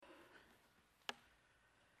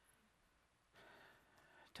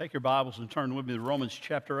Take your Bibles and turn with me to Romans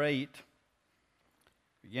chapter 8,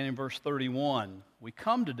 beginning in verse 31. We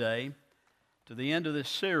come today to the end of this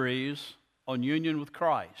series on union with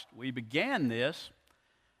Christ. We began this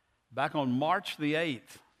back on March the 8th.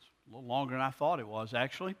 It's a little longer than I thought it was,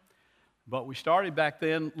 actually. But we started back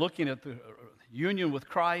then looking at the union with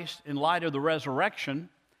Christ in light of the resurrection.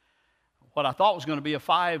 What I thought was going to be a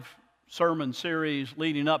 5-sermon series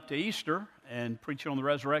leading up to Easter and preaching on the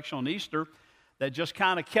resurrection on Easter, that just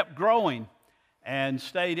kind of kept growing and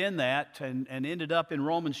stayed in that and ended up in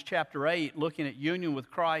Romans chapter 8 looking at union with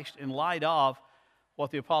Christ in light of what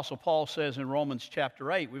the Apostle Paul says in Romans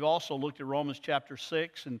chapter 8. We've also looked at Romans chapter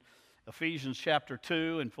 6 and Ephesians chapter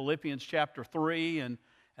 2 and Philippians chapter 3 and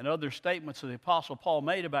other statements that the Apostle Paul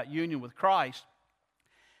made about union with Christ.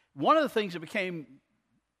 One of the things that became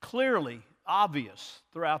clearly obvious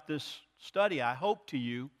throughout this study, I hope to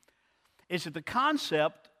you, is that the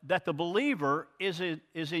concept that the believer is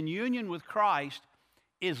in union with Christ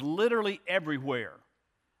is literally everywhere,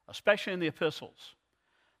 especially in the epistles.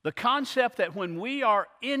 The concept that when we are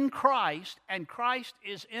in Christ and Christ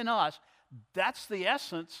is in us, that's the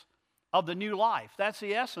essence of the new life. That's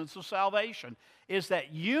the essence of salvation, is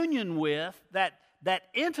that union with, that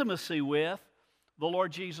intimacy with the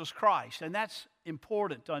Lord Jesus Christ. And that's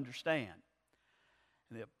important to understand.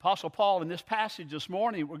 The Apostle Paul, in this passage this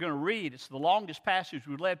morning, we're going to read. It's the longest passage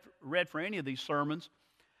we've read for any of these sermons.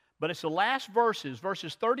 But it's the last verses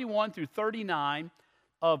 31 through 39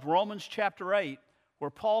 of Romans chapter 8,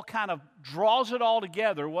 where Paul kind of draws it all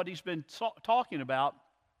together, what he's been talking about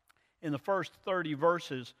in the first 30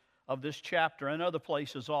 verses of this chapter and other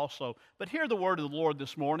places also. But hear the word of the Lord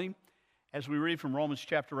this morning as we read from Romans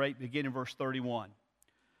chapter 8, beginning in verse 31.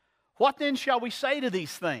 What then shall we say to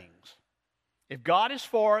these things? If God is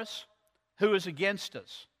for us, who is against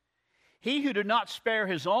us? He who did not spare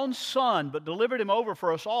his own son, but delivered him over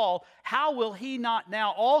for us all, how will he not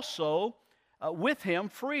now also with him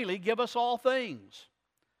freely give us all things?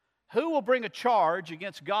 Who will bring a charge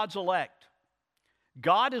against God's elect?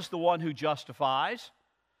 God is the one who justifies.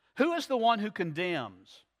 Who is the one who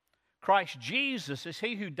condemns? Christ Jesus is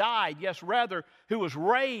he who died, yes, rather, who was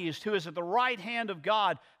raised, who is at the right hand of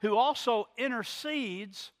God, who also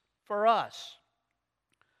intercedes for us.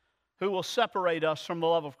 Who will separate us from the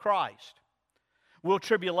love of Christ? Will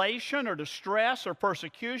tribulation or distress or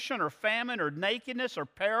persecution or famine or nakedness or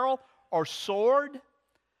peril or sword?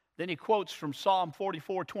 Then he quotes from Psalm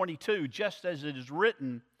 44:22, just as it is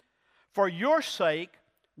written, for your sake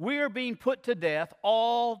we are being put to death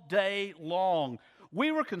all day long. We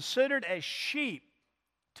were considered as sheep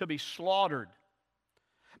to be slaughtered.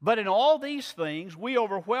 But in all these things we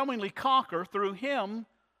overwhelmingly conquer through him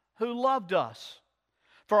who loved us.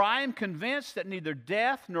 For I am convinced that neither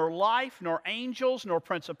death, nor life, nor angels, nor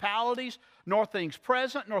principalities, nor things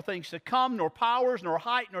present, nor things to come, nor powers, nor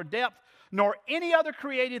height, nor depth, nor any other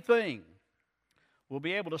created thing will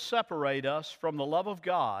be able to separate us from the love of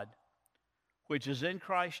God, which is in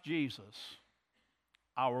Christ Jesus,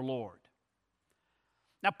 our Lord.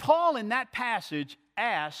 Now, Paul in that passage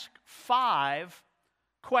asks 5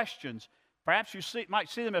 questions. Perhaps you might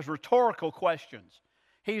see them as rhetorical questions.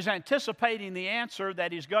 He's anticipating the answer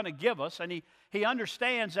that he's going to give us, and he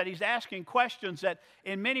understands that he's asking questions that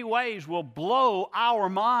in many ways will blow our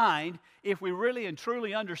mind if we really and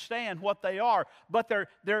truly understand what they are. But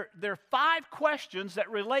they're 5 questions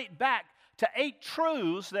that relate back to 8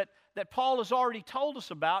 truths that Paul has already told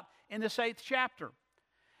us about in this 8th chapter.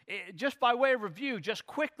 Just by way of review, just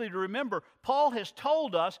quickly to remember, Paul has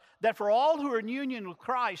told us that for all who are in union with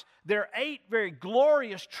Christ, there are 8 very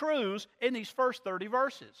glorious truths in these first 30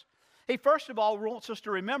 verses. He first of all wants us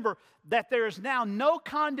to remember that there is now no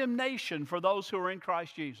condemnation for those who are in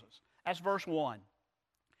Christ Jesus. That's verse 1.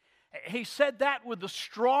 He said that with the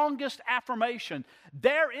strongest affirmation.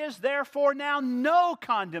 There is therefore now no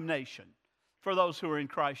condemnation for those who are in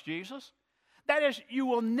Christ Jesus. That is, you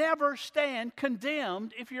will never stand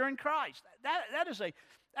condemned if you're in Christ. That is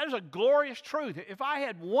a glorious truth. If I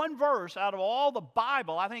had one verse out of all the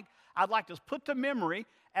Bible, I think I'd like to put to memory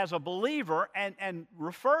as a believer and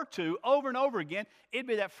refer to over and over again, it'd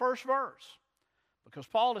be that first verse. Because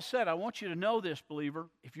Paul has said, I want you to know this, believer.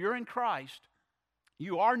 If you're in Christ,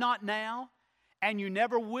 you are not now, and you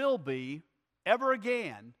never will be ever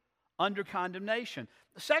again under condemnation.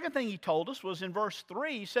 The second thing he told us was in verse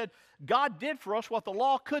 3, he said, God did for us what the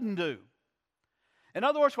law couldn't do. In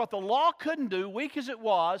other words, what the law couldn't do, weak as it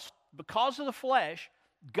was, because of the flesh,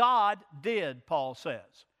 God did, Paul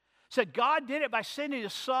says. Said God did it by sending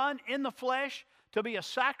His Son in the flesh to be a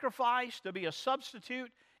sacrifice, to be a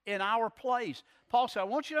substitute in our place. Paul said, I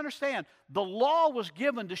want you to understand, the law was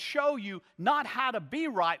given to show you not how to be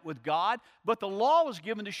right with God, but the law was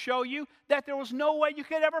given to show you that there was no way you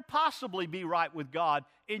could ever possibly be right with God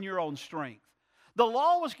in your own strength. The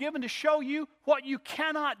law was given to show you what you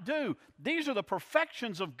cannot do. These are the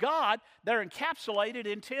perfections of God. They're encapsulated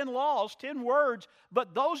in 10 laws, 10 words,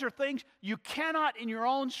 but those are things you cannot in your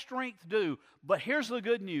own strength do. But here's the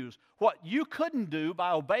good news. What you couldn't do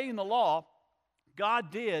by obeying the law,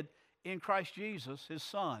 God did in Christ Jesus, His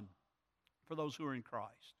Son, for those who are in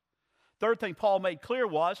Christ. Third thing Paul made clear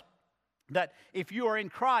was that if you are in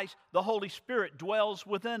Christ, the Holy Spirit dwells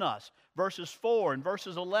within us. Verses 4 and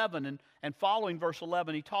verses 11 and following verse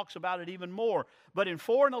 11, he talks about it even more. But in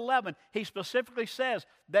 4 and 11, he specifically says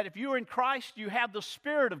that if you are in Christ, you have the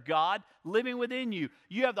Spirit of God living within you.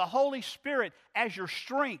 You have the Holy Spirit as your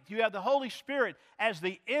strength. You have the Holy Spirit as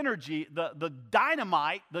the energy, the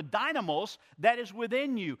dynamite, the dynamos that is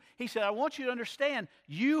within you. He said, I want you to understand,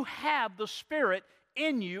 you have the Spirit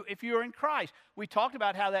in you if you are in Christ. We talked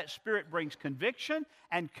about how that Spirit brings conviction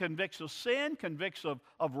and convicts of sin, convicts of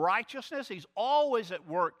righteousness. He's always at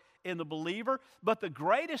work in the believer. But the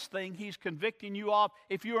greatest thing He's convicting you of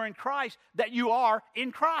if you are in Christ, that you are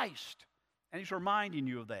in Christ. And He's reminding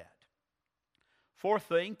you of that. Fourth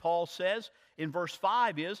thing Paul says in verse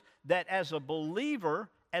 5 is that as a believer,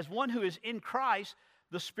 as one who is in Christ,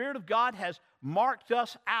 the Spirit of God has marked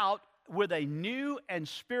us out with a new and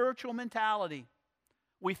spiritual mentality.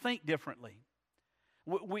 We think differently.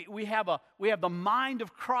 We have the mind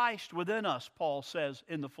of Christ within us, Paul says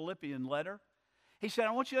in the Philippian letter. He said,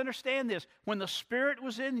 I want you to understand this. When the Spirit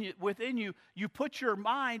was within you, you put your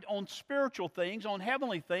mind on spiritual things, on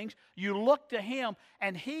heavenly things. You look to Him,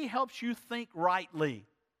 and He helps you think rightly.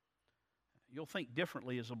 You'll think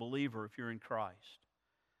differently as a believer if you're in Christ.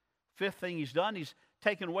 Fifth thing He's done, He's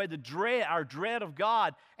taken away our dread of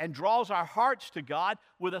God and draws our hearts to God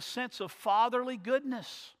with a sense of fatherly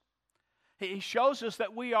goodness. He shows us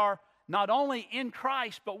that we are not only in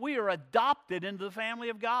Christ, but we are adopted into the family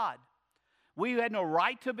of God. We had no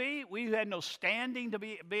right to be. We had no standing to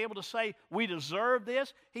be able to say we deserve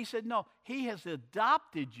this. He said, no, He has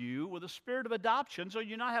adopted you with a spirit of adoption, so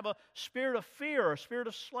you not have a spirit of fear or a spirit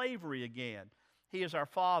of slavery again. He is our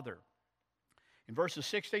Father. In verses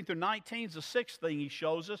 16 through 19 is the sixth thing He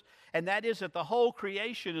shows us, and that is that the whole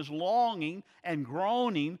creation is longing and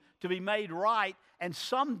groaning to be made right, and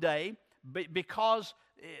someday, because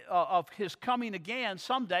of His coming again,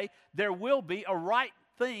 someday there will be a right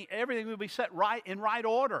thing. Everything will be set right in right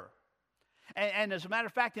order. And as a matter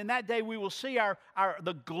of fact, in that day we will see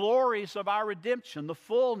the glories of our redemption, the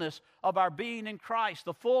fullness of our being in Christ,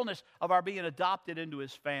 the fullness of our being adopted into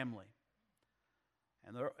His family.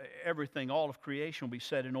 And everything, all of creation will be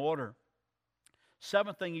set in order.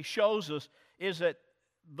 Seventh thing He shows us is that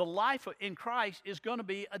the life in Christ is going to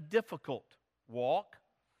be a difficult walk.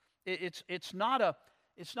 It's not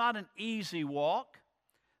an easy walk.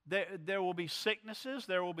 There will be sicknesses,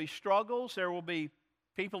 there will be struggles, there will be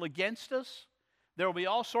people against us. There will be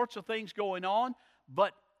all sorts of things going on.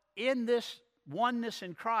 But in this oneness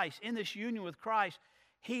in Christ, in this union with Christ,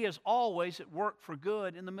 He is always at work for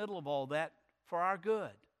good in the middle of all that, for our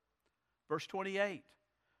good. Verse 28,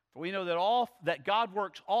 for we know that God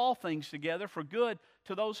works all things together for good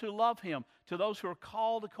to those who love Him, to those who are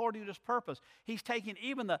called according to His purpose. He's taking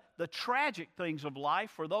even the tragic things of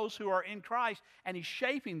life for those who are in Christ, and He's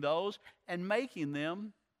shaping those and making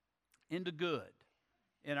them into good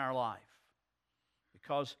in our life.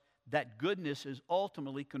 Because that goodness is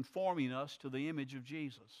ultimately conforming us to the image of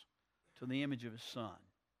Jesus, to the image of His Son.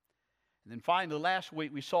 And then finally, last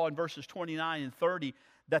week we saw in verses 29 and 30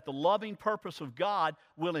 that the loving purpose of God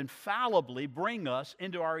will infallibly bring us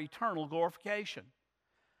into our eternal glorification.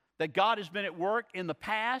 That God has been at work in the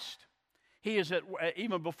past. He is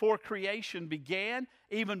even before creation began,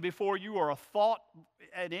 even before you are a thought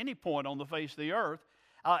at any point on the face of the earth,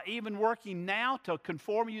 even working now to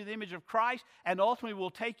conform you to the image of Christ, and ultimately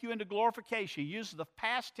will take you into glorification. He uses the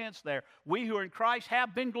past tense there. We who are in Christ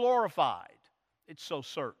have been glorified. It's so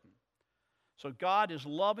certain. So God is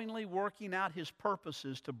lovingly working out His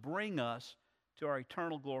purposes to bring us to our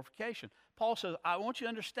eternal glorification. Paul says, I want you to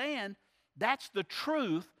understand that's the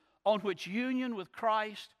truth on which union with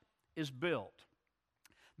Christ is built.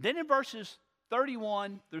 Then in verses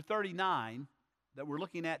 31 through 39 that we're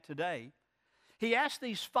looking at today, he asks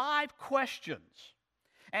these 5 questions.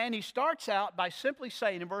 And he starts out by simply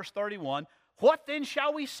saying in verse 31, what then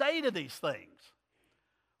shall we say to these things?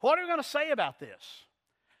 What are we going to say about this?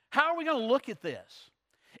 How are we going to look at this?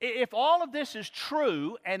 If all of this is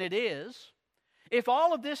true, and it is, if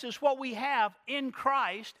all of this is what we have in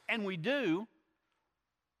Christ, and we do,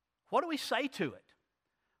 what do we say to it?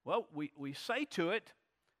 Well, we say to it,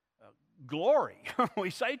 glory. We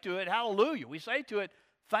say to it, hallelujah. We say to it,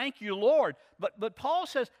 thank you, Lord. But Paul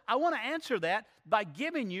says, I want to answer that by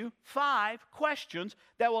giving you 5 questions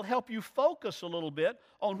that will help you focus a little bit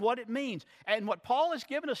on what it means. And what Paul has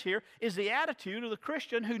given us here is the attitude of the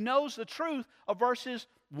Christian who knows the truth of verses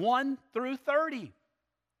 1 through 30.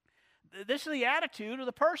 This is the attitude of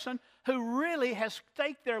the person who really has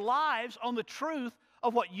staked their lives on the truth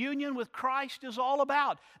of what union with Christ is all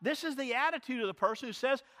about. This is the attitude of the person who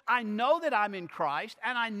says, I know that I'm in Christ,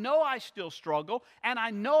 and I know I still struggle, and I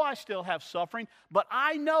know I still have suffering, but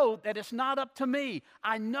I know that it's not up to me.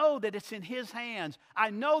 I know that it's in His hands. I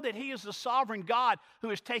know that He is the sovereign God who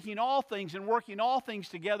is taking all things and working all things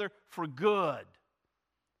together for good,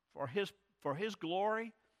 for His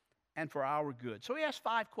glory and for our good. So he asks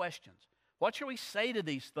 5 questions. What shall we say to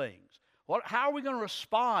these things? How are we going to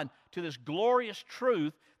respond to this glorious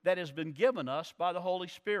truth that has been given us by the Holy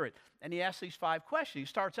Spirit? And he asks these 5 questions. He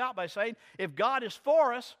starts out by saying, if God is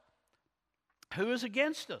for us, who is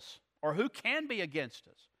against us? Or who can be against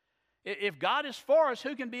us? If God is for us,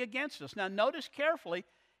 who can be against us? Now notice carefully,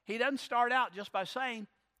 he doesn't start out just by saying,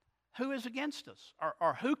 who is against us?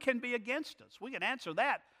 Or who can be against us? We can answer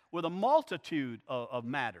that with a multitude of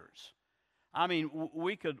matters. I mean,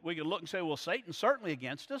 we could look and say, well, Satan's certainly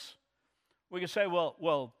against us. We could say,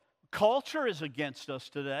 well, culture is against us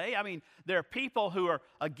today. I mean, there are people who are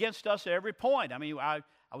against us at every point. I mean, I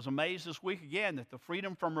was amazed this week again that the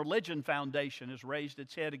Freedom from Religion Foundation has raised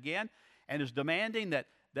its head again and is demanding that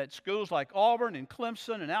schools like Auburn and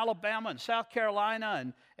Clemson and Alabama and South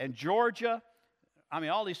Carolina and Georgia, I mean,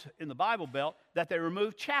 all these in the Bible Belt, that they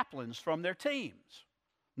remove chaplains from their teams.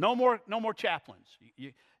 No more chaplains.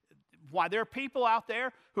 Why, there are people out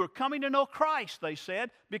there who are coming to know Christ, they said,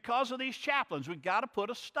 because of these chaplains. We've got to put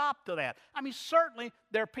a stop to that. I mean, certainly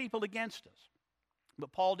there are people against us.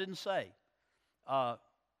 But Paul didn't say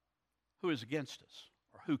who is against us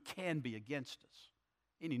or who can be against us.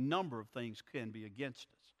 Any number of things can be against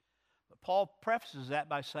us. But Paul prefaces that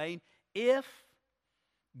by saying, if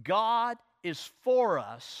God is for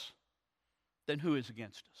us, then who is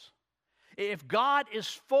against us? If God is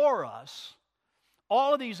for us,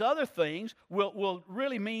 all of these other things will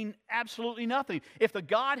really mean absolutely nothing. If the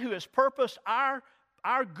God who has purposed our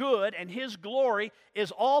good and His glory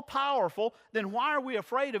is all-powerful, then why are we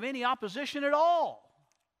afraid of any opposition at all?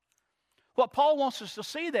 What Paul wants us to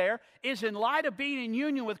see there is, in light of being in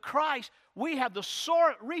union with Christ, we have the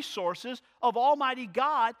resources of Almighty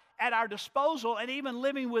God at our disposal and even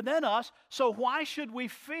living within us, so why should we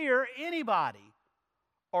fear anybody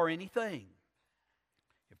or anything?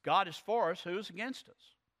 If God is for us, who is against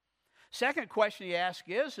us? Second question he asks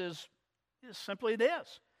is simply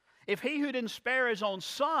this. If He who didn't spare His own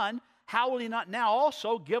Son, how will He not now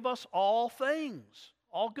also give us all things,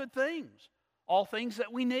 all good things, all things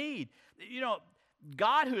that we need? You know,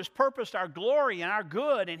 God who has purposed our glory and our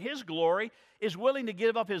good and His glory is willing to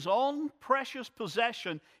give up His own precious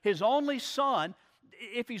possession, His only Son.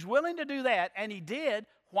 If He's willing to do that, and He did,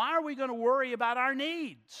 why are we going to worry about our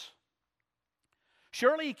needs?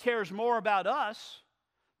 Surely He cares more about us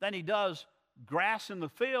than He does grass in the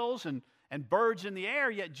fields and birds in the air.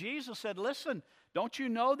 Yet Jesus said, listen, don't you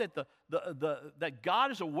know that that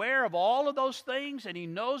God is aware of all of those things, and He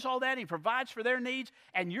knows all that, and He provides for their needs,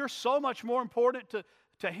 and you're so much more important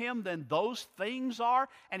to Him than those things are,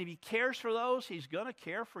 and if He cares for those, He's going to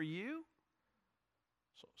care for you?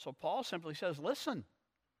 So Paul simply says, listen,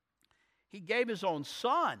 He gave His own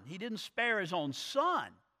Son. He didn't spare His own Son.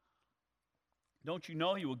 Don't you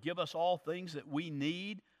know He will give us all things that we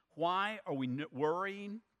need? Why are we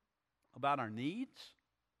worrying about our needs?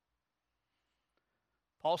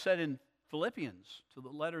 Paul said in Philippians, to the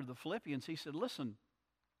letter of the Philippians, he said, listen,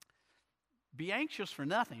 be anxious for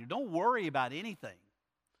nothing. Don't worry about anything.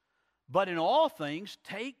 But in all things,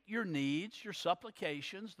 take your needs, your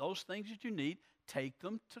supplications, those things that you need, take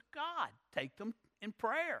them to God. Take them in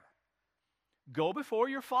prayer. Go before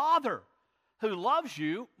your Father, who loves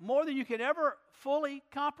you more than you can ever fully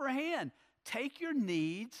comprehend. Take your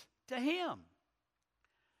needs to Him.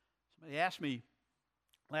 Somebody asked me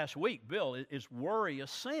last week, Bill, is worry a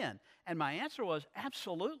sin? And my answer was,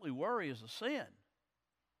 absolutely, worry is a sin.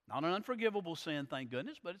 Not an unforgivable sin, thank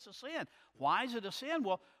goodness, but it's a sin. Why is it a sin?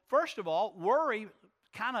 Well, first of all, worry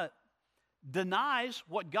kind of denies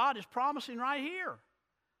what God is promising right here.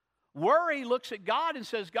 Worry looks at God and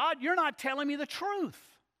says, God, you're not telling me the truth.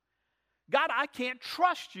 God, I can't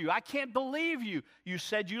trust you. I can't believe you. You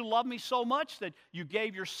said you love me so much that you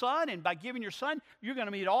gave your Son, and by giving your Son, you're going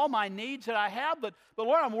to meet all my needs that I have. But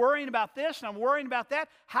Lord, I'm worrying about this and I'm worrying about that.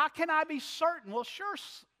 How can I be certain? Well, sure,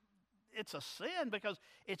 it's a sin because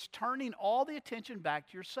it's turning all the attention back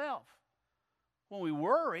to yourself. When we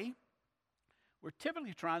worry, we're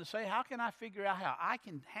typically trying to say, how can I figure out how I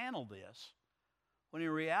can handle this? When in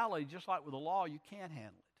reality, just like with the law, you can't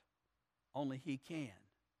handle it. Only He can.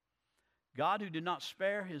 God, who did not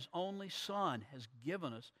spare His only Son, has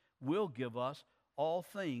given us, will give us all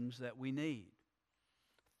things that we need.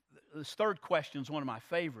 This third question is one of my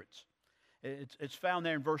favorites. It's found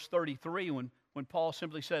there in verse 33 when Paul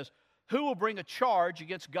simply says, who will bring a charge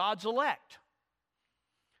against God's elect?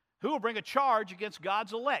 Who will bring a charge against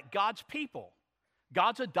God's elect, God's people,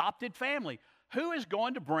 God's adopted family? Who is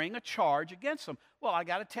going to bring a charge against them? Well, I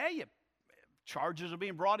got to tell you, charges are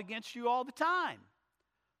being brought against you all the time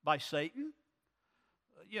by Satan.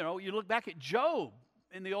 You know, you look back at Job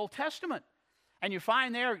in the Old Testament, and you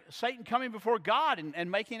find there Satan coming before God and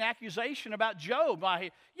making accusation about Job.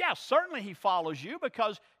 Yeah, certainly he follows you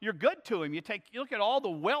because you're good to him. You look at all the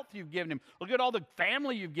wealth you've given him. Look at all the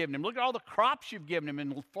family you've given him. Look at all the crops you've given him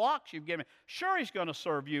and the flocks you've given him. Sure, he's going to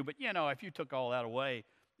serve you, but you know, if you took all that away,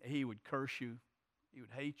 he would curse you. He would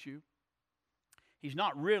hate you. He's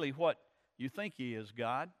not really what you think he is,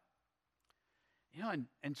 God. You know,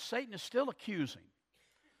 and Satan is still accusing.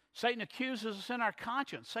 Satan accuses us in our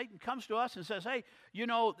conscience. Satan comes to us and says, hey, you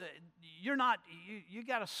know, you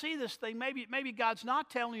got to see this thing. Maybe God's not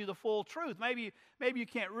telling you the full truth. Maybe you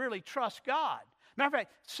can't really trust God. Matter of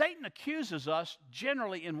fact, Satan accuses us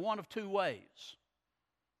generally in one of two ways.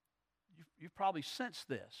 You've probably sensed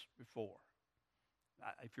this before.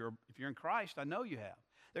 If you're in Christ, I know you have.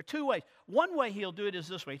 There are two ways. One way he'll do it is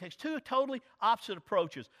this way. He takes two totally opposite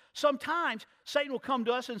approaches. Sometimes Satan will come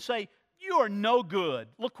to us and say, you are no good.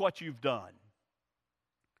 Look what you've done.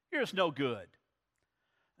 You're just no good.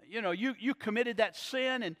 You know, you committed that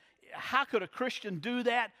sin, and how could a Christian do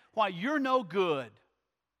that? Why, you're no good.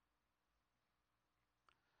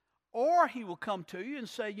 Or he will come to you and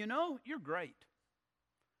say, you know, you're great.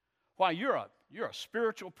 Why, you're a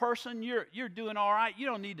spiritual person. You're doing all right. You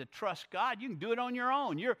don't need to trust God. You can do it on your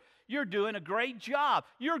own. You're doing a great job.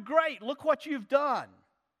 You're great. Look what you've done.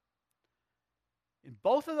 In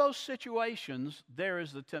both of those situations, there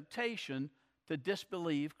is the temptation to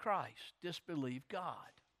disbelieve Christ, disbelieve God.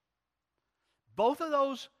 Both of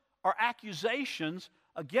those are accusations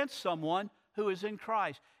against someone who is in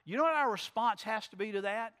Christ. You know what our response has to be to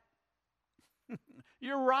that?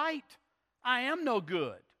 You're right. I am no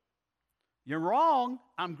good. You're wrong.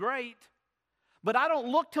 I'm great. But I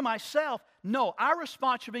don't look to myself. No, our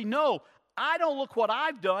response should be, no, I don't look what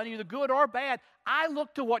I've done, either good or bad. I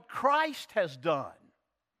look to what Christ has done.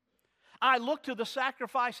 I look to the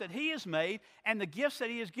sacrifice that He has made and the gifts that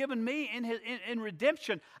He has given me in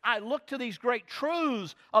redemption. I look to these great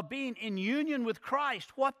truths of being in union with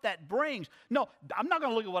Christ, what that brings. No, I'm not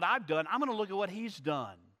going to look at what I've done. I'm going to look at what He's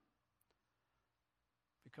done.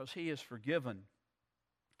 Because He has forgiven.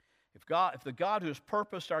 If the God who has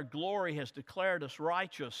purposed our glory has declared us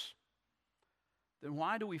righteous, then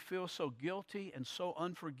why do we feel so guilty and so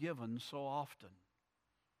unforgiven so often?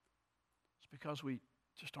 It's because we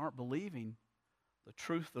just aren't believing the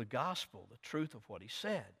truth of the gospel, the truth of what He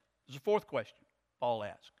said. There's a fourth question Paul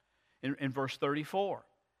asked in verse 34.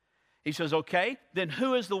 He says, okay, then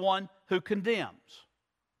who is the one who condemns?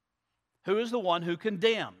 Who is the one who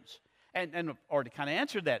condemns? And I've already kind of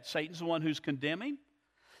answered that. Satan's the one who's condemning.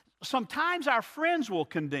 Sometimes our friends will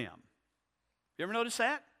condemn. You ever notice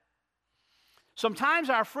that? Sometimes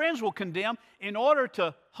our friends will condemn in order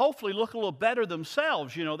to hopefully look a little better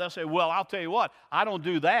themselves. You know, they'll say, well, I'll tell you what, I don't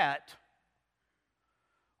do that.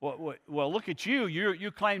 Well, look at you.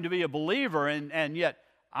 You claim to be a believer, and yet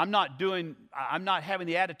I'm not having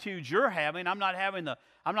the attitudes you're having. I'm not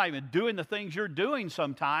even doing the things you're doing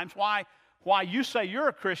sometimes. Why you say you're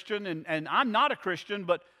a Christian and I'm not a Christian,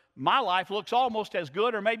 but my life looks almost as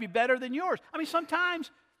good or maybe better than yours. I mean,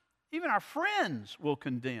 sometimes even our friends will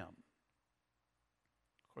condemn.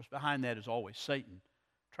 Of course, behind that is always Satan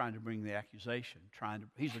trying to bring the accusation.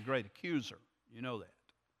 He's a great accuser. You know that.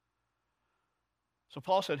 So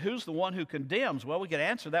Paul said, who's the one who condemns? Well, we could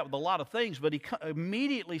answer that with a lot of things, but he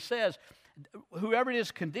immediately says, whoever it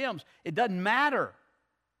is condemns, it doesn't matter.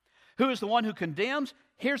 Who is the one who condemns?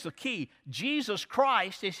 Here's the key. Jesus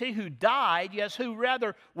Christ is He who died, yes, who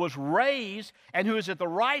rather was raised, and who is at the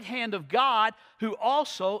right hand of God, who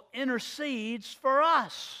also intercedes for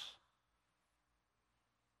us.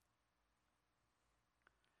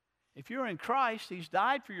 If you're in Christ, He's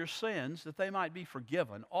died for your sins that they might be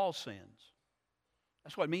forgiven, all sins.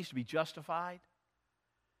 That's what it means to be justified.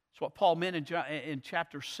 It's what Paul meant in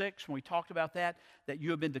chapter 6 when we talked about that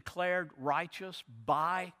you have been declared righteous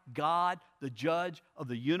by God, the judge of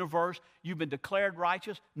the universe. You've been declared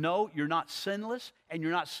righteous. No, you're not sinless and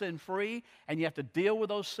you're not sin-free, and you have to deal with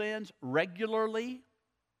those sins regularly.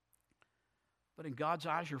 But in God's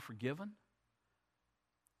eyes, you're forgiven.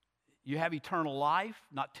 You have eternal life,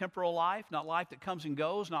 not temporal life, not life that comes and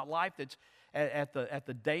goes, not life that's at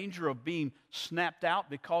the danger of being snapped out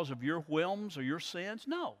because of your whims or your sins.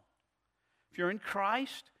 No. If you're in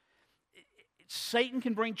Christ, Satan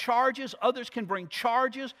can bring charges, others can bring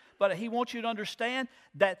charges, but he wants you to understand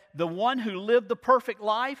that the one who lived the perfect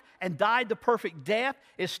life and died the perfect death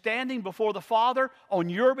is standing before the Father on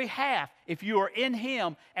your behalf if you are in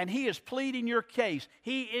Him, and He is pleading your case.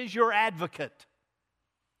 He is your advocate.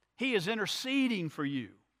 He is interceding for you.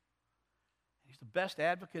 He's the best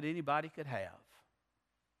advocate anybody could have.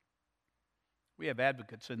 We have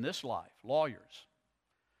advocates in this life, lawyers.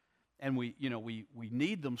 And we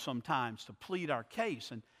need them sometimes to plead our case.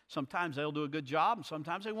 And sometimes they'll do a good job, and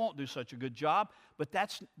sometimes they won't do such a good job. But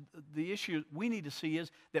that's the issue we need to see, is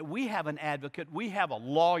that we have an advocate, we have a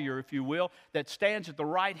lawyer, if you will, that stands at the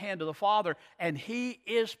right hand of the Father, and He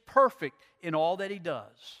is perfect in all that He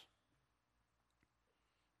does.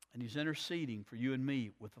 And He's interceding for you and me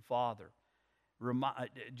with the Father.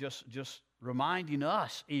 Just reminding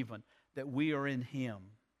us even that we are in Him.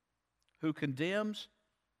 Who condemns?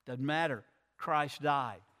 Doesn't matter. Christ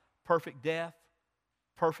died. Perfect death,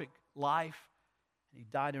 perfect life, and He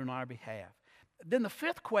died on our behalf. Then the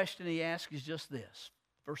fifth question he asks is just this,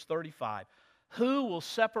 verse 35. Who will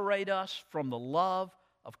separate us from the love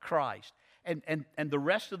of Christ? And the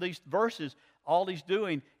rest of these verses, all he's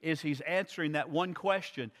doing is he's answering that one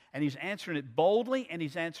question, and he's answering it boldly and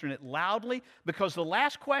he's answering it loudly, because the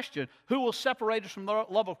last question, who will separate us from the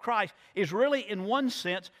love of Christ, is really in one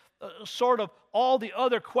sense sort of all the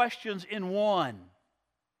other questions in one.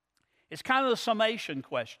 It's kind of the summation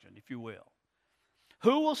question, if you will.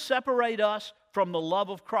 Who will separate us from the love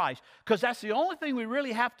of Christ? Because that's the only thing we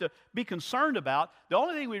really have to be concerned about. The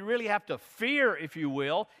only thing we really have to fear, if you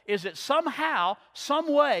will, is that somehow,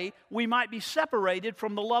 some way, we might be separated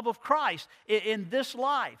from the love of Christ in this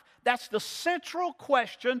life. That's the central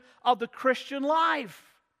question of the Christian life.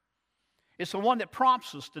 It's the one that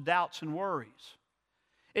prompts us to doubts and worries.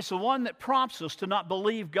 It's the one that prompts us to not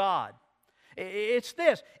believe God. It's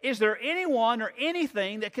this: is there anyone or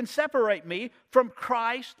anything that can separate me from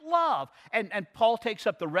Christ's love? And Paul takes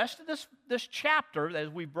up the rest of this chapter, as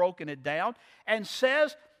we've broken it down, and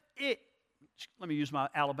says, let me use my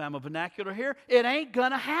Alabama vernacular here, it ain't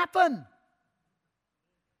gonna happen.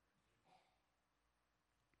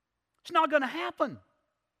 It's not gonna happen.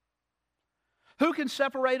 Who can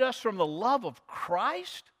separate us from the love of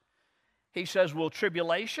Christ? He says, will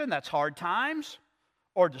tribulation, that's hard times,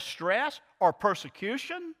 or distress, or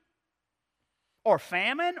persecution, or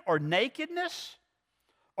famine, or nakedness,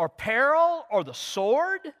 or peril, or the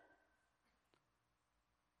sword?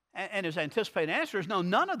 And his anticipated answer is no,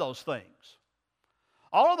 none of those things.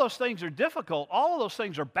 All of those things are difficult. All of those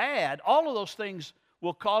things are bad. All of those things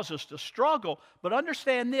will cause us to struggle. But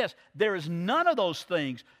understand this, there is none of those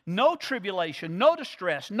things, no tribulation, no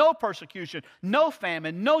distress, no persecution, no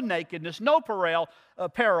famine, no nakedness, no peril,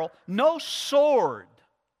 no sword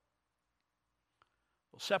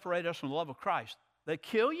will separate us from the love of Christ. They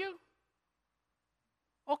kill you?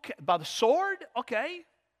 Okay. By the sword? Okay.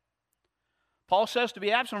 Paul says to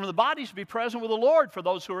be absent from the body is to be present with the Lord for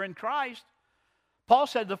those who are in Christ. Paul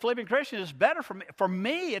said to the Philippian Christians, it's better for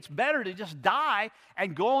me, it's better to just die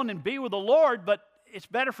and go on and be with the Lord, but it's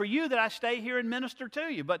better for you that I stay here and minister to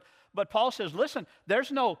you. But Paul says, listen, there's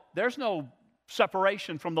no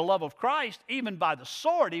separation from the love of Christ, even by the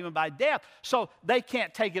sword, even by death. So they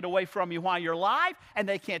can't take it away from you while you're alive, and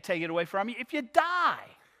they can't take it away from you if you die,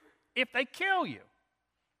 if they kill you.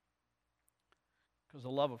 Because the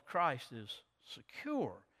love of Christ is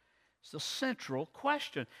secure. It's the central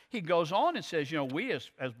question. He goes on and says, we as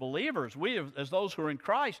believers, as those who are in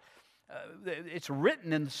Christ, it's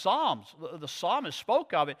written in the Psalms. The psalmist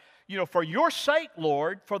spoke of it. For your sake,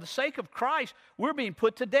 Lord, for the sake of Christ, we're being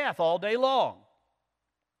put to death all day long.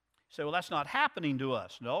 You say, well, that's not happening to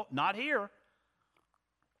us. No, not here.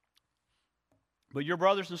 But your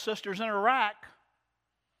brothers and sisters in Iraq,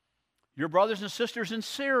 your brothers and sisters in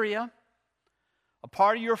Syria, a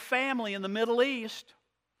part of your family in the Middle East,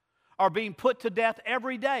 are being put to death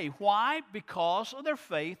every day. Why? Because of their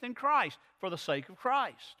faith in Christ, for the sake of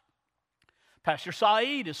Christ. Pastor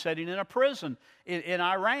Saeed is sitting in a prison in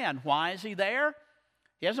Iran. Why is he there?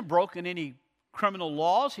 He hasn't broken any criminal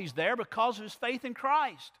laws. He's there because of his faith in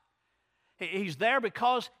Christ. He's there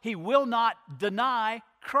because he will not deny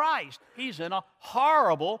Christ. He's in a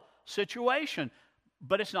horrible situation,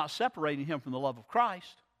 but it's not separating him from the love of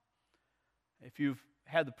Christ. If you've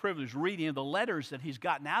had the privilege of reading the letters that he's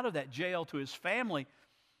gotten out of that jail to his family,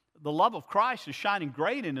 the love of Christ is shining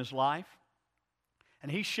great in his life.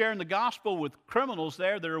 And he's sharing the gospel with criminals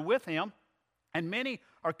there that are with him. And many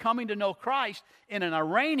are coming to know Christ in an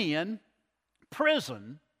Iranian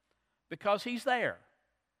prison because he's there.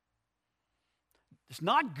 It's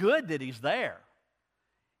not good that he's there.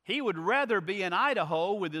 He would rather be in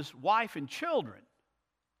Idaho with his wife and children.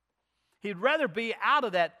 He'd rather be out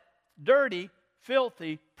of that dirty,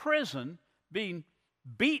 filthy prison being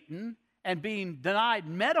beaten and being denied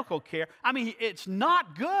medical care. I mean, it's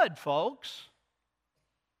not good, folks.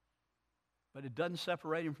 But it doesn't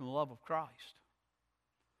separate him from the love of Christ.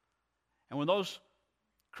 And when those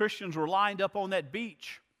Christians were lined up on that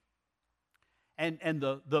beach, and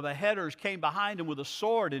the beheaders came behind them with a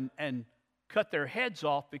sword and cut their heads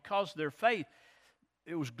off because of their faith,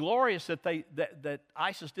 it was glorious that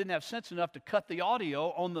ISIS didn't have sense enough to cut the audio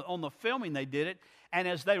on the filming. They did it, and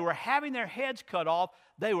as they were having their heads cut off,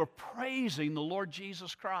 they were praising the Lord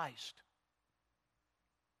Jesus Christ.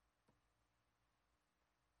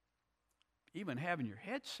 Even having your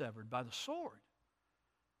head severed by the sword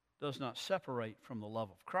does not separate from the love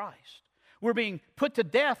of Christ. We're being put to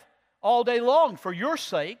death all day long for your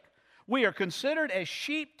sake. We are considered as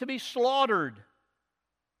sheep to be slaughtered.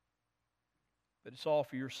 But it's all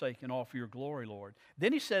for your sake and all for your glory, Lord.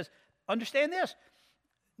 Then he says, understand this.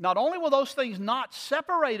 Not only will those things not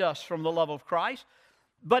separate us from the love of Christ,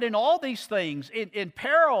 but in all these things, in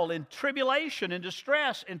peril, in tribulation, in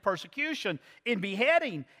distress, in persecution, in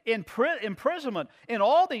beheading, in imprisonment, in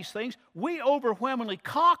all these things, we overwhelmingly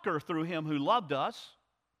conquer through him who loved us.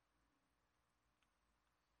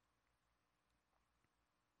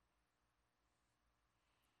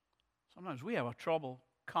 Sometimes we have a trouble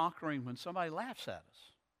conquering when somebody laughs at us.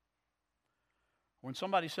 When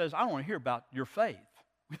somebody says, I don't want to hear about your faith.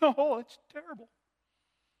 Oh, it's terrible.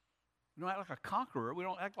 We don't act like a conqueror. We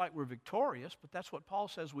don't act like we're victorious, but that's what Paul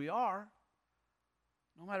says we are.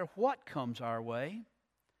 No matter what comes our way.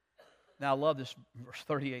 Now, I love this verse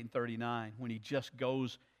 38 and 39 when he just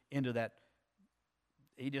goes into that.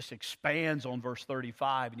 He just expands on verse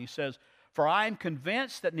 35, and he says, for I am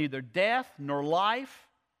convinced that neither death nor life,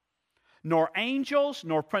 nor angels,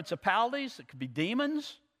 nor principalities, that could be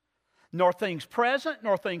demons, nor things present,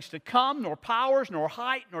 nor things to come, nor powers, nor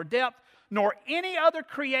height, nor depth, nor any other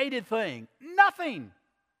created thing, nothing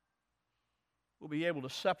will be able to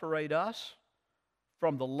separate us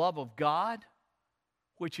from the love of God,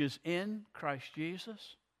 which is in Christ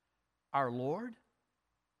Jesus, our Lord.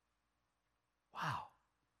 Wow.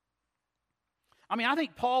 I mean, I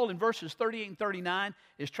think Paul in verses 38 and 39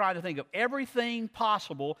 is trying to think of everything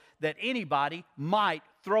possible that anybody might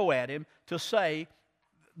throw at him to say,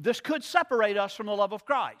 this could separate us from the love of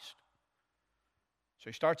Christ. So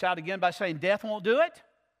he starts out again by saying death won't do it.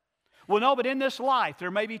 Well, no, but in this life there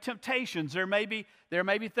may be temptations, there may be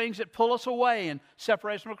things that pull us away and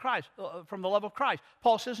separate us from Christ, from the love of Christ.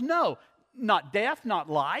 Paul says, no, not death, not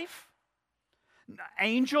life.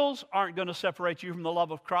 Angels aren't going to separate you from the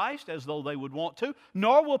love of Christ as though they would want to,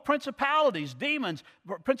 nor will principalities, demons,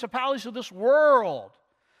 principalities of this world,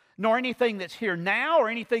 nor anything that's here now or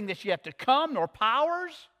anything that's yet to come, nor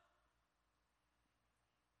powers,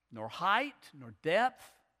 nor height, nor depth,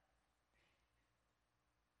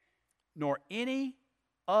 nor any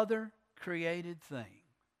other created thing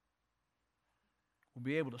will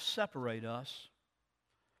be able to separate us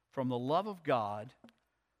from the love of God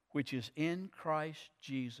which is in Christ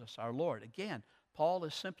Jesus our Lord. Again, Paul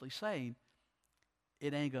is simply saying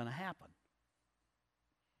it ain't going to happen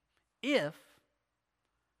if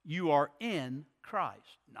you are in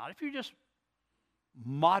Christ. Not if you're just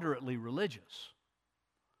moderately religious.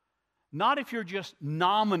 Not if you're just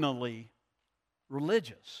nominally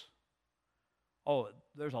religious. Oh,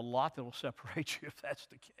 there's a lot that will separate you if that's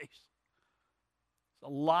the case. There's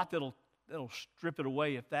a lot that'll strip it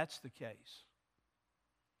away if that's the case.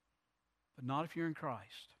 But not if you're in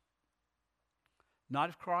Christ. Not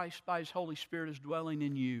if Christ by His Holy Spirit is dwelling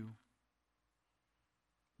in you.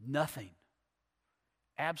 Nothing,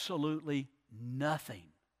 absolutely nothing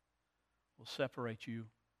will separate you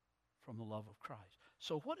from the love of Christ.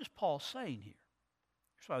 So what is Paul saying here?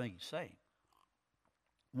 Here's what I think he's saying.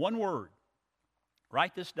 One word.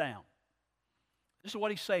 Write this down. This is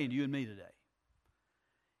what he's saying to you and me today.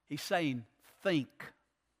 He's saying, think.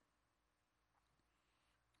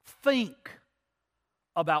 Think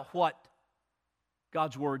about what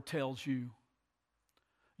God's Word tells you.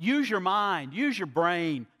 Use your mind. Use your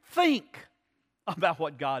brain. Think about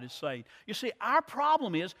what God is saying. You see, our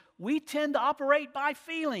problem is we tend to operate by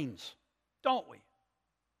feelings, don't we?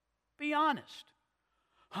 Be honest.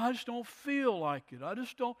 I just don't feel like it. I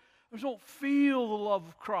just don't feel the love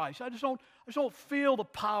of Christ. I just don't feel the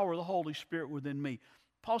power of the Holy Spirit within me.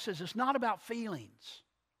 Paul says it's not about feelings.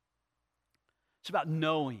 It's about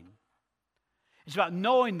knowing. It's about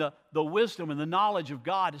knowing the wisdom and the knowledge of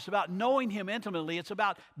God. It's about knowing Him intimately. It's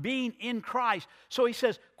about being in Christ. So he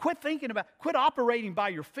says, quit operating by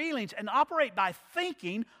your feelings and operate by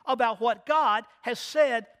thinking about what God has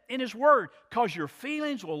said in His Word, because your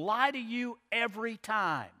feelings will lie to you every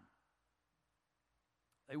time.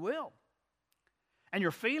 They will. And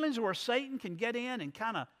your feelings are where Satan can get in and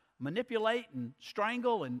kind of manipulate and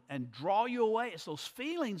strangle and draw you away. It's those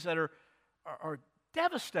feelings that are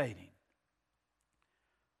devastating,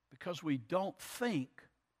 because we don't think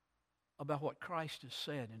about what Christ has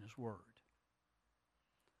said in His Word.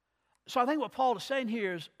 So I think what Paul is saying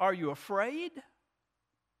here is, are you afraid?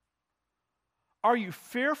 Are you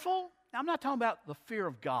fearful? Now, I'm not talking about the fear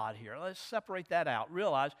of God here. Let's separate that out.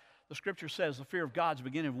 Realize the Scripture says the fear of God is the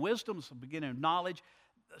beginning of wisdom, it's the beginning of knowledge.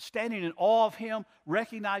 Standing in awe of Him,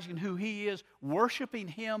 recognizing who He is, worshiping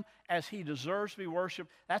Him as He deserves to be worshiped.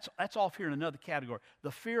 That's off here in another category.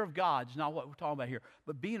 The fear of God is not what we're talking about here.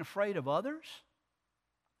 But being afraid of others,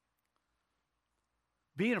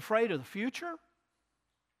 being afraid of the future,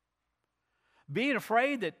 being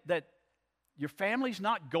afraid that your family's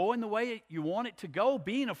not going the way you want it to go,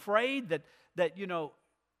 being afraid that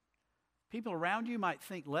people around you might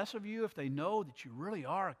think less of you if they know that you really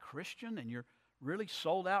are a Christian and you're really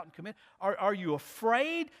sold out and committed. Are you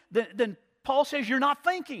afraid? Then Paul says you're not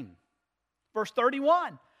thinking. Verse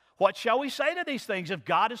 31, what shall we say to these things? If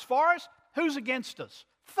God is for us, who's against us?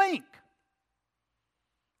 Think.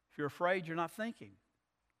 If you're afraid, you're not thinking.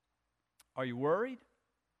 Are you worried?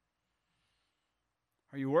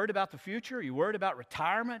 Are you worried about the future? Are you worried about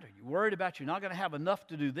retirement? Are you worried about you're not going to have enough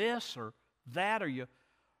to do this or that? Are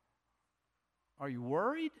you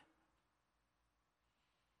worried?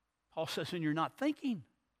 Paul says, and you're not thinking.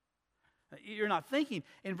 You're not thinking.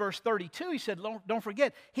 In verse 32, he said, don't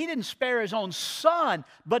forget, He didn't spare His own Son,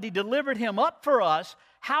 but He delivered Him up for us.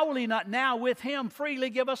 How will He not now with Him freely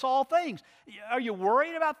give us all things? Are you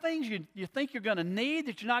worried about things you think you're going to need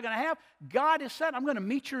that you're not going to have? God has said, I'm going to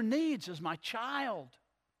meet your needs as my child.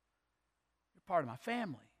 You're part of my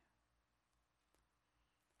family.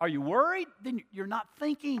 Are you worried? Then you're not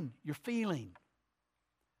thinking, you're feeling.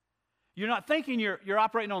 You're not thinking, you're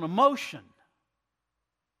operating on emotion.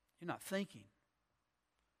 You're not thinking.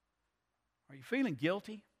 Are you feeling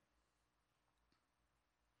guilty?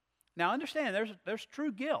 Now understand, there's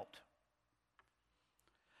true guilt.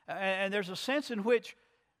 And there's a sense in which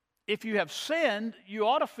if you have sinned, you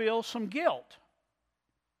ought to feel some guilt,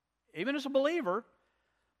 even as a believer.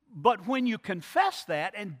 But when you confess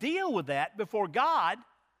that and deal with that before God,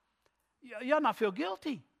 you ought not feel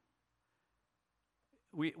guilty.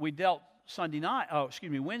 We dealt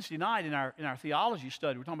Wednesday night in our theology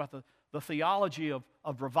study. We're talking about the theology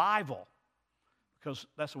of revival, because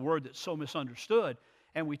that's a word that's so misunderstood.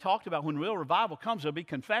 And we talked about when real revival comes, there'll be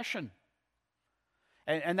confession.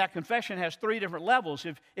 And that confession has three different levels.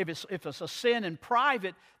 If it's a sin in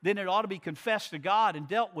private, then it ought to be confessed to God and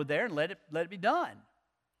dealt with there and let it be done.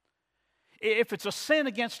 If it's a sin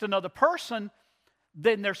against another person,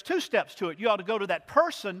 then there's two steps to it. You ought to go to that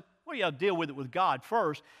person. Well, you ought to deal with it with God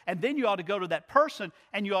first, and then you ought to go to that person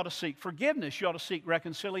and you ought to seek forgiveness. You ought to seek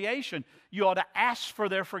reconciliation. You ought to ask for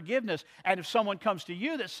their forgiveness. And if someone comes to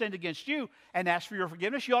you that sinned against you and asks for your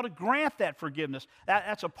forgiveness, you ought to grant that forgiveness.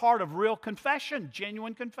 That's a part of real confession,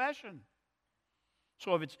 genuine confession.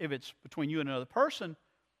 So if it's between you and another person,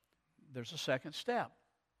 there's a second step.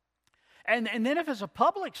 And then if it's a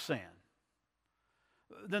public sin,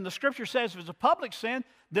 then the Scripture says if it's a public sin,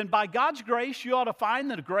 then by God's grace, you ought to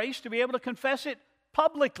find the grace to be able to confess it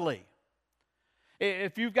publicly.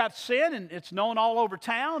 If you've got sin and it's known all over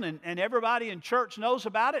town and everybody in church knows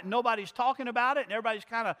about it and nobody's talking about it and everybody's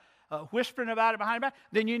kind of whispering about it behind your back,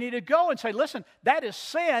 then you need to go and say, listen, that is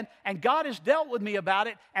sin and God has dealt with me about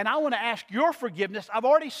it and I want to ask your forgiveness. I've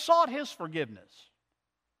already sought His forgiveness.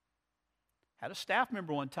 Had a staff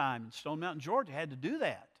member one time in Stone Mountain, Georgia, had to do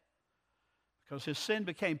that, because his sin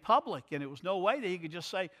became public, and it was no way that he could just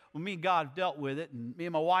say, well, me and God have dealt with it, and me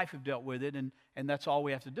and my wife have dealt with it, and that's all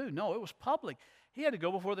we have to do. No, it was public. He had to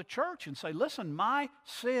go before the church and say, listen, my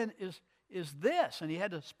sin is this. And he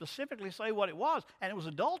had to specifically say what it was, and it was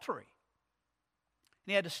adultery.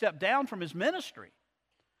 And he had to step down from his ministry.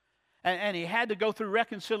 And he had to go through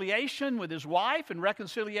reconciliation with his wife and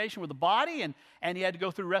reconciliation with the body, and he had to go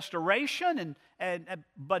through restoration,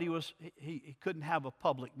 but he couldn't have a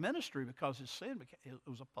public ministry because his sin it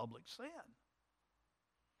was a public sin.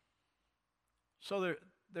 So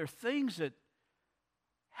there are things that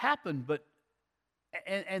happen,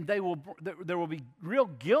 and there will be real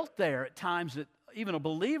guilt there at times that even a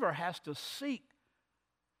believer has to seek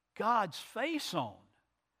God's face on.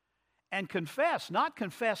 And confess, not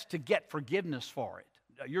confess to get forgiveness for it.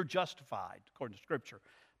 You're justified, according to Scripture.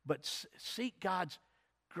 But seek God's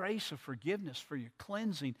grace of forgiveness for your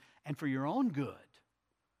cleansing and for your own good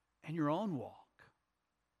and your own walk.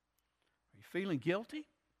 Are you feeling guilty?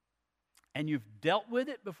 And you've dealt with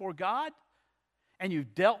it before God? And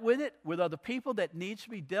you've dealt with it with other people that needs to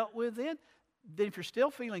be dealt with then if you're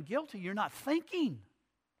still feeling guilty, you're not thinking.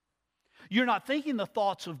 You're not thinking the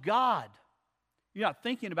thoughts of God. You're not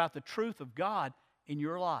thinking about the truth of God in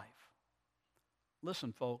your life.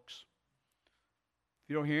 Listen, folks. If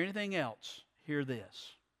you don't hear anything else, hear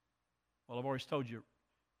this. Well, I've always told you,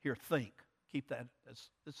 here, think. Keep that. That's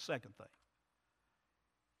the second thing.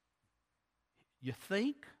 You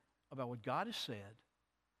think about what God has said,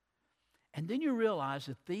 and then you realize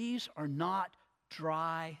that these are not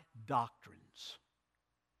dry doctrines.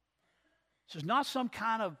 This is not some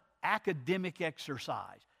kind of academic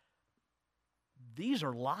exercise. These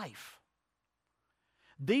are life.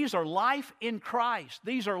 These are life in Christ.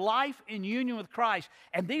 These are life in union with Christ.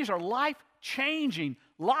 And these are life-changing,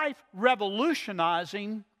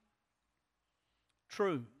 life-revolutionizing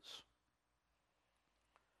truths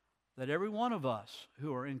that every one of us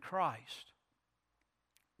who are in Christ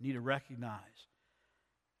need to recognize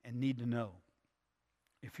and need to know.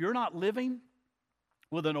 If you're not living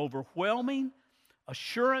with an overwhelming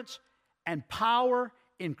assurance and power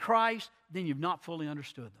in Christ, then you've not fully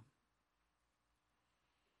understood them.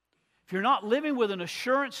 If you're not living with an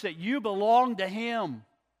assurance that you belong to Him,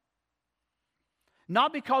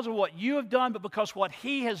 not because of what you have done, but because what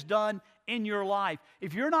He has done in your life.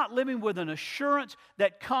 If you're not living with an assurance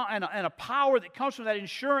and a power that comes from that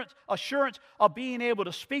assurance of being able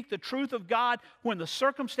to speak the truth of God when the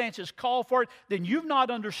circumstances call for it, then you've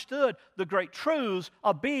not understood the great truths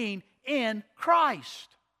of being in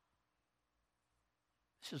Christ.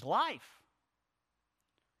 This is life.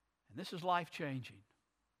 And this is life-changing.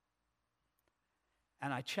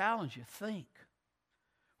 And I challenge you, think.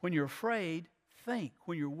 When you're afraid, think.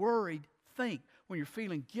 When you're worried, think. When you're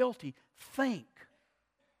feeling guilty, think.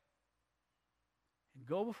 And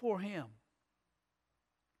go before Him.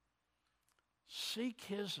 Seek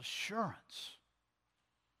His assurance.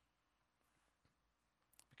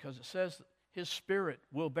 Because it says that His Spirit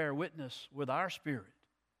will bear witness with our spirit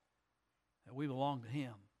that we belong to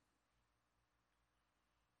Him.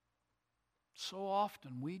 So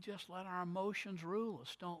often we just let our emotions rule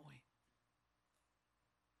us, don't we?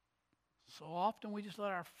 So often we just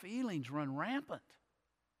let our feelings run rampant.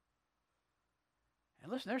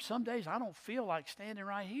 And listen, there's some days I don't feel like standing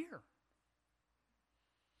right here.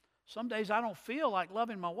 Some days I don't feel like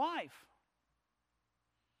loving my wife.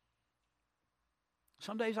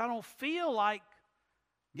 Some days I don't feel like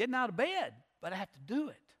getting out of bed, but I have to do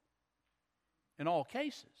it in all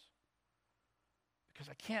cases. Because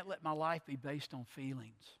I can't let my life be based on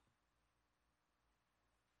feelings.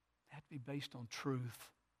 It has to be based on truth.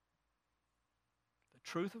 The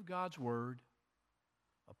truth of God's Word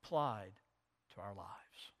applied to our lives.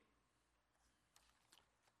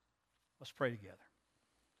 Let's pray together.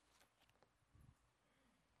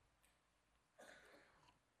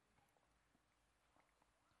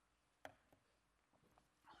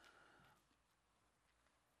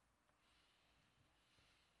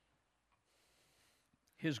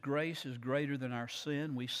 His grace is greater than our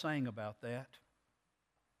sin. We sang about that.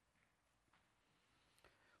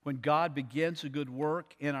 When God begins a good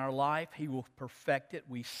work in our life, He will perfect it.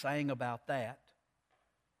 We sang about that.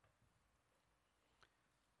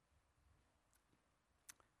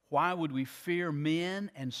 Why would we fear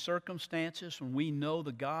men and circumstances when we know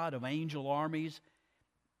the God of angel armies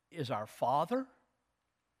is our Father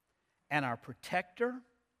and our protector?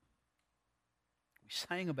 We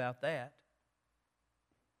sang about that.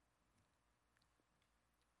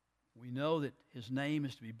 We know that His name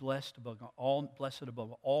is to be blessed above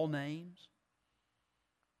all names,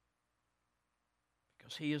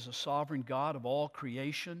 because He is a sovereign God of all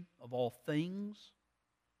creation, of all things.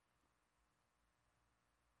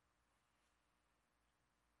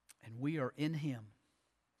 And we are in Him.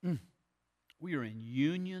 We are in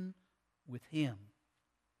union with Him.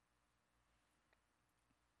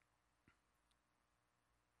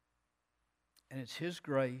 And it's His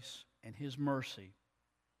grace and His mercy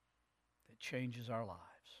changes our lives.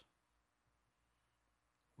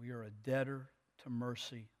 We are a debtor to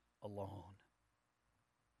mercy alone.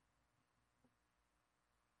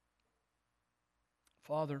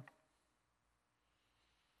 Father,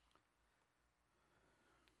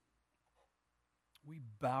 we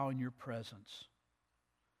bow in your presence,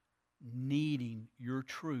 needing your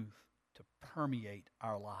truth to permeate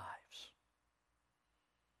our lives.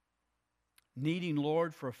 Needing,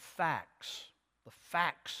 Lord, for facts, the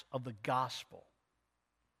facts of the gospel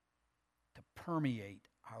to permeate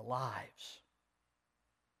our lives,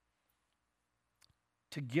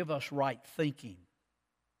 to give us right thinking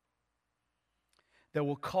that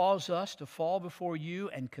will cause us to fall before you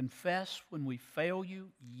and confess when we fail you,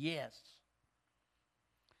 yes.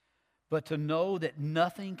 But to know that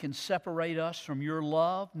nothing can separate us from your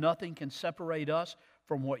love, nothing can separate us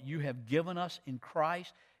from what you have given us in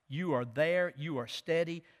Christ. You are there, you are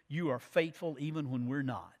steady, you are faithful even when we're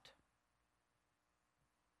not.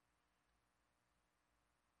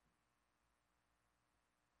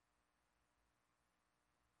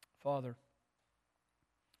 Father,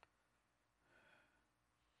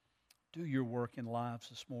 do your work in lives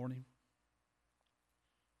this morning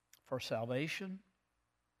for salvation,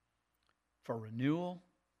 for renewal.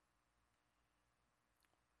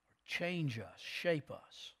 Change us, shape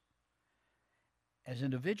us as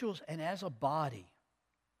individuals and as a body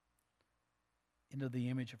into the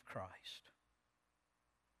image of Christ.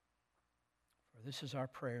 For this is our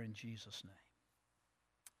prayer in Jesus' name.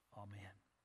 Amen.